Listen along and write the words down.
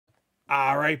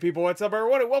Alright people, what's up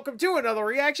everyone, and welcome to another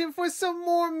reaction for some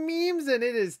more memes. And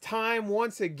it is time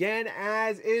once again,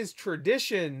 as is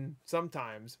tradition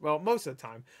sometimes, well most of the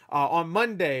time, on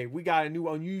Monday we got a new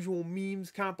unusual memes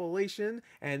compilation,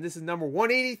 and this is number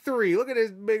 183. Look at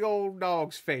his big old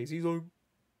dog's face. He's like,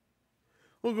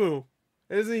 look at him.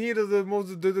 Isn't he the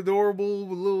most adorable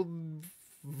little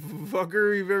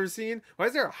fucker you've ever seen? Why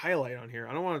is there a highlight on here?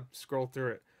 I don't want to scroll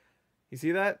through it. You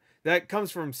see that? That comes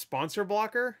from Sponsor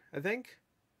Blocker, I think.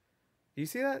 Do you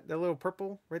see that? That little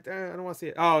purple right there? I don't want to see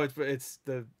it. Oh, it's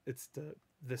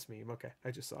this meme. Okay, I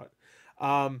just saw it.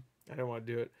 I didn't want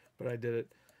to do it, but I did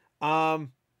it.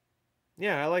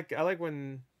 Yeah, I like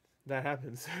when that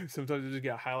happens. Sometimes you just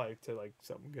get a highlight to like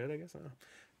something good, I guess. I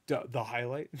don't know. The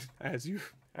highlight, I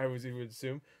would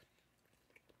assume.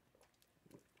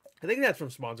 I think that's from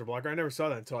Sponsor Blocker. I never saw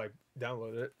that until I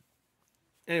downloaded it.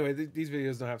 Anyway, these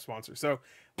videos don't have sponsors, so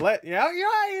I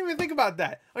didn't even think about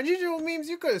that. Unusual memes,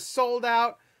 you could have sold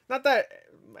out. Not that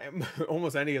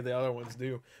almost any of the other ones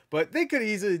do, but they could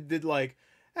easily did like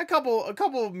a couple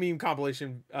of meme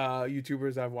compilation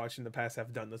YouTubers I've watched in the past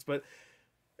have done this. But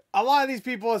a lot of these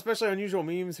people, especially Unusual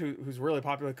Memes, who's really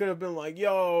popular, could have been like,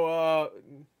 yo,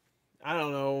 I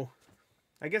don't know.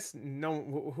 I guess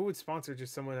no. Who would sponsor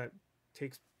just someone that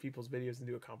takes people's videos and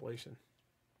do a compilation?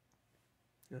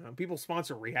 People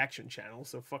sponsor reaction channels,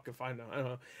 so fuck if I know. I don't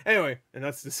know. Anyway, and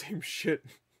that's the same shit.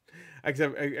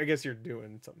 Except, I guess you're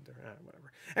doing something different.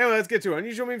 Whatever. Anyway, let's get to it.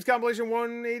 Unusual Memes Compilation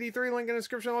 183. Link in the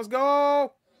description. Let's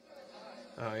go!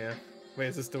 Oh, yeah. Wait,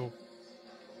 is this still...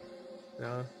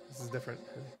 No, this is different.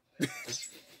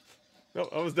 No,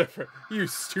 that was different. You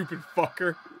stupid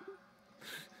fucker.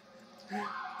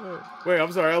 Wait,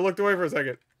 I'm sorry. I looked away for a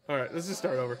second. Alright, let's just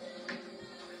start over.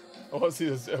 I want to see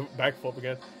this backflip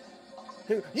again.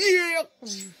 Yeah!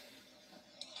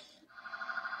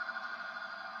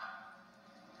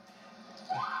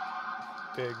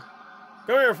 Pig.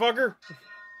 Come here, fucker!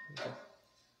 Okay.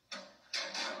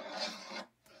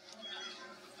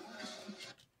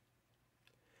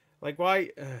 Like, why?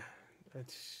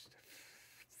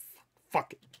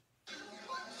 Fuck it.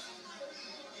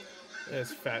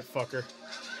 This fat fucker.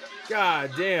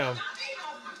 God damn.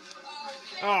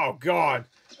 Oh, God.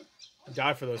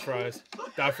 Die for those fries.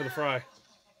 Die for the fry.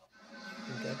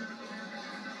 Okay.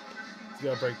 It's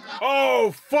gotta break.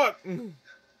 Oh, fuck!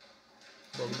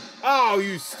 Oh,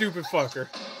 you stupid fucker.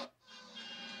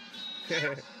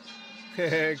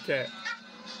 Okay.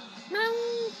 Meow.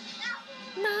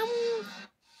 Meow.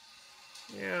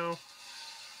 Meow.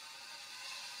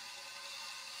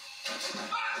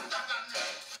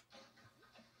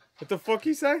 What the fuck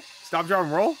he say? Stop, drop,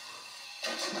 and roll?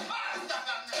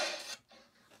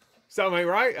 Something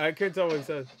right? I couldn't tell what he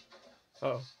said.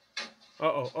 Uh-oh.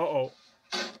 Uh-oh. Uh-oh.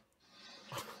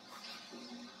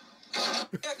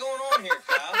 What's going on here,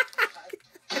 pal?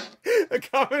 A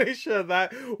combination of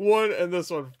that one and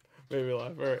this one made me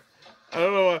laugh. Alright. I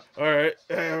don't know what. Alright.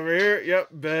 Over here. Yep.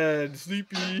 Bed.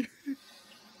 Sleepy.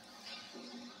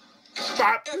 What's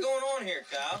going on here,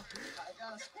 Kyle? I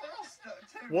got a squirrel stuck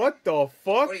too. What the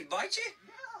fuck? What, he bite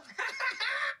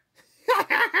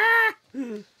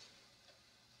you?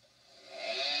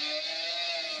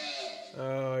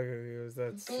 Oh, it was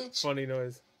that Bitch. funny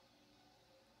noise.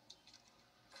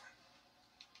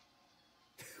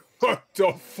 What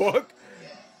the fuck?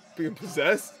 Being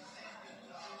possessed?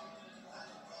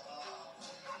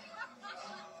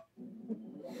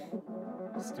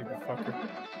 Stupid fucker.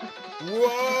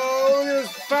 Whoa, look at his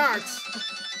facts!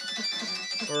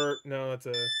 Or, no, that's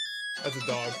a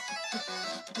dog.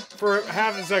 For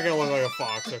half a second it looked like a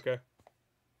fox, okay?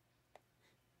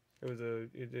 It was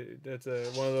that's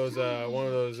one of those what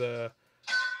are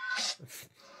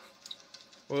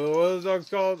those dogs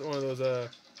called? One of those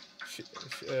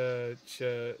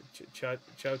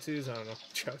chow-tus? I don't know.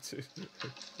 Chow-tus.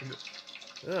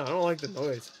 No, I don't like the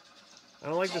noise. I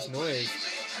don't like this noise.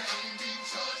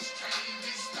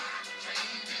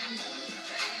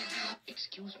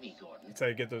 Excuse me, Gordon. That's how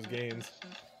you get those gains.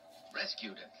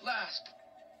 Rescued at last.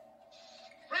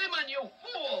 Freeman, you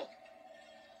fool!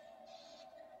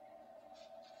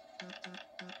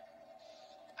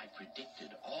 I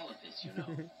predicted all of this, you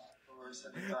know.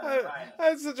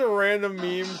 That's such a random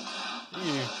meme.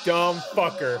 You dumb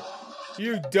fucker.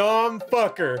 You dumb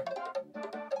fucker.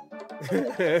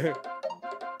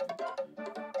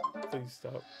 Please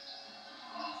stop.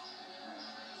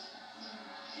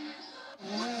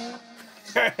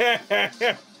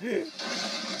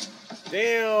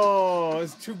 Damn,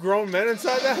 there's two grown men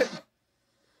inside that?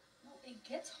 No, it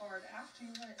gets hard after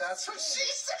you let it. That's what she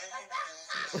said.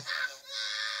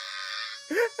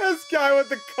 This guy with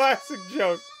the classic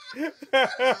joke.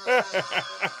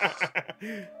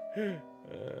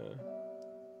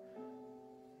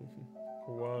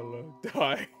 Koala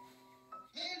die.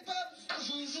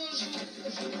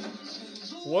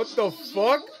 What the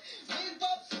fuck?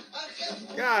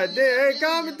 God damn, hey,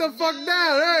 calm it the fuck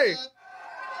down, hey!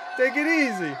 Take it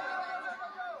easy.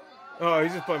 Oh,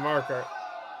 he's just playing Mario Kart.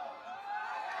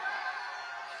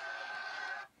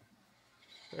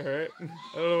 Alright. I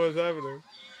don't know what's happening.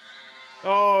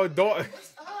 Oh, don't.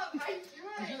 What's up? How you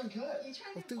doing? You're doing good. You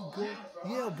trying I'm to doing fall good. out?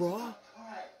 Yeah, bro. Alright.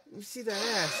 Let me see that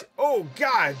ass. Oh,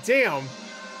 god damn.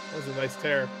 That was a nice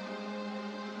tear.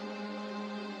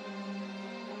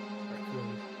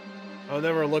 Raccoon. I'll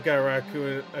never look at a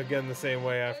raccoon again the same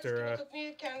way after Cook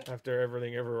me a after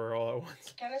everything everywhere all at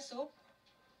once. can of soup.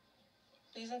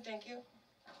 Please and thank you.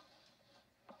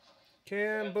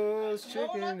 Campbell's No,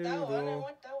 chicken not that one. I noodle.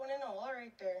 want that one in the wall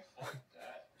right there.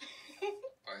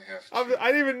 I have to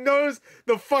I didn't even notice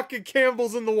the fucking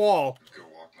Campbell's in the wall. go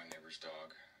walk my neighbor's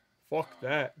dog. Fuck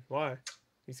that. Why?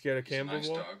 You scared of He's a Campbell's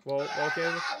nice wall? dog. Wall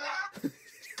Campbell?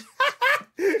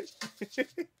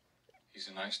 He's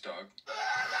a nice dog.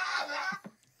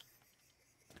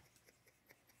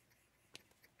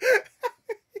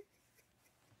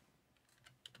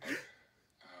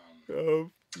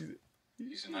 Oh,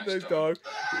 He's a nice, nice dog. dog.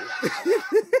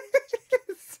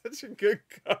 Such a good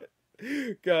cut.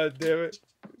 God damn it.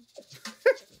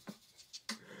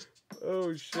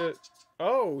 Oh shit.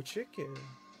 Oh, chicken.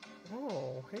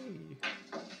 Oh, hey.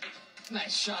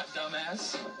 Nice shot,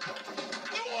 dumbass.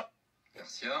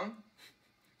 Merci.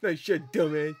 Nice shit,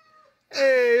 dumbass.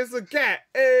 Hey, it's a cat.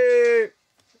 Hey.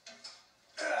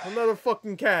 Another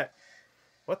fucking cat.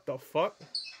 What the fuck?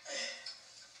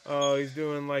 Oh, he's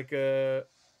doing like a...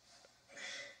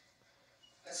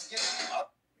 Let's get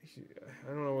up. I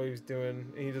don't know what he was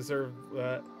doing. He deserved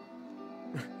that.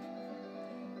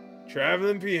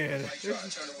 Traveling piano. Turn the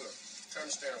wheel. Turn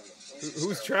the steering wheel.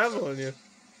 Who's traveling you?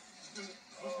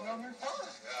 What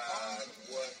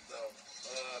the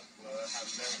fuck?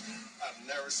 I've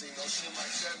never seen no shit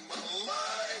like that in my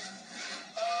life.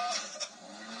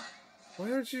 Why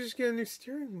don't you just get a new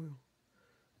steering wheel?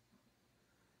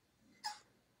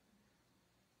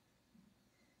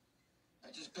 I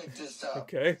just picked this up.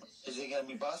 Okay. Is it gonna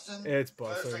be busting? It's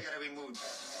First, busting. I gotta remove.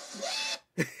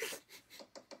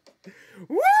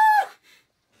 Woo!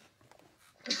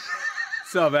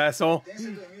 What's up, asshole?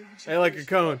 Hey, like a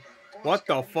cone. What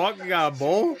the fuck? You got a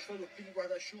bowl? What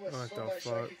the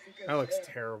fuck? That looks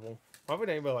terrible. Why would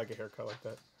anybody like a haircut like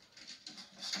that?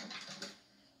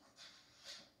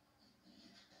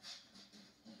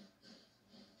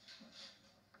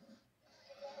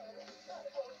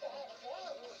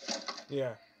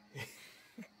 Yeah.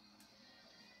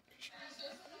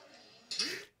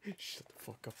 Shut the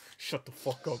fuck up. Shut the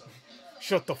fuck up.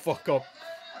 Shut the fuck up.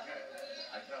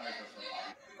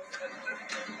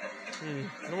 I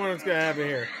wonder what's gonna happen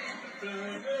here.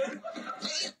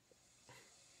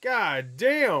 God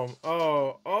damn.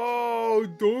 Oh,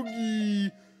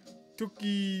 doggy.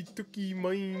 Tookie,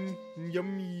 mine.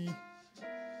 Yummy.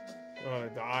 Oh,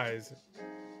 the eyes.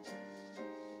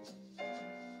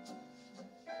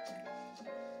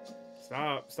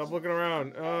 Stop looking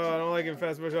around. Oh, I don't like it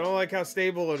fast motion. I don't like how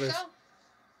stable it is.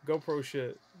 GoPro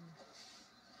shit.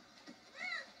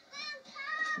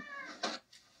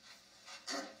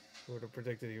 Who would have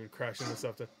predicted he would crash into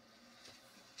something?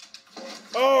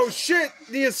 Oh shit!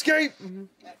 The escape! You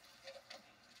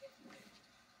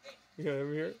got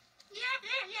him here?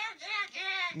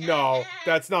 No,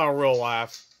 that's not a real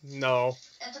laugh. No.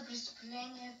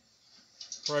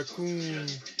 Raccoon.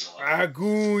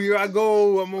 Raccoon, here I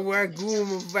go. I'm a raccoon.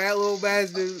 I'm a fat little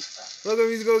bastard. Look at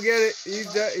him, he's gonna get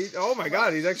it. Oh my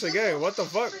god, he's actually getting it. What the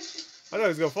fuck? I thought he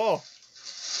was gonna fall.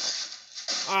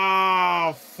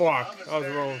 Ah, fuck. I was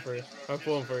rolling for you. I was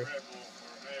pulling for you.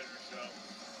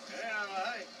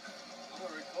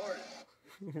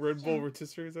 Red Bull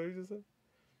rotisserie, is that what you just said?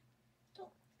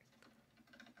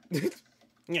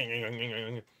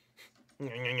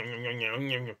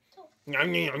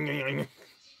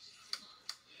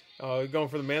 Oh, going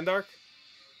for the Mandark?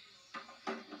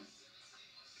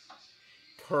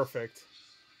 Perfect.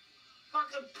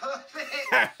 Fucking perfect.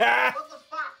 What the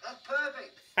fuck? That's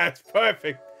perfect. That's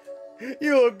perfect.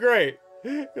 You look great.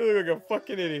 You look like a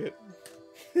fucking idiot.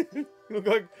 You look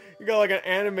like you got like an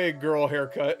anime girl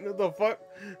haircut. What the fuck?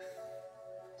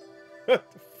 What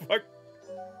the fuck?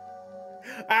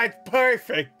 That's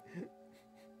perfect.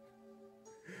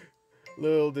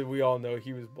 Little did we all know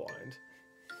he was blind.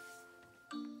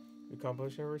 We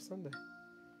compilation every Sunday.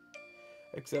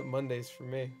 Except Mondays for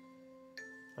me.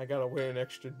 I gotta wait an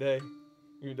extra day.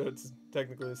 Even though it's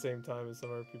technically the same time as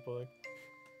some other people think.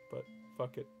 But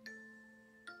fuck it.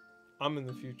 I'm in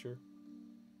the future.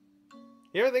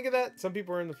 You ever think of that? Some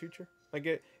people are in the future. Like,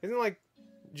 isn't like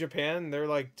Japan, they're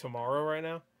like tomorrow right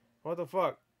now? What the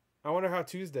fuck? I wonder how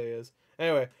Tuesday is.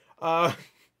 Anyway,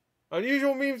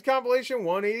 Unusual Memes Compilation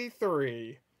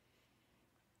 183.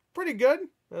 Pretty good.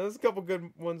 There's a couple good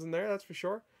ones in there, that's for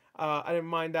sure. I didn't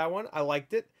mind that one. I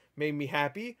liked it. Made me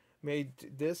happy. Made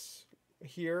this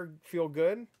here feel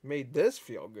good. Made this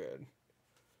feel good.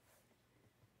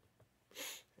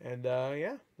 And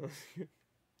yeah.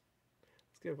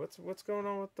 It's good. What's going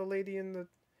on with the lady in the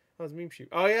meme shoot?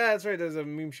 Oh yeah, that's right. There's a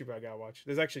meme shoot I gotta watch.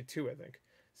 There's actually 2, I think.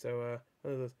 So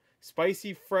what are those?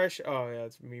 Spicy fresh. Oh yeah,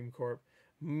 it's Meme Corp.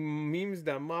 Memes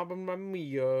that mob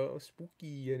mia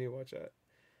spooky. I need to watch that.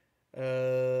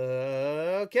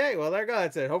 Okay, well there you go.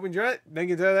 That's it. Hope you enjoyed it. Thank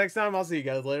you. Until next time. I'll see you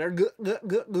guys later.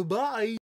 Goodbye.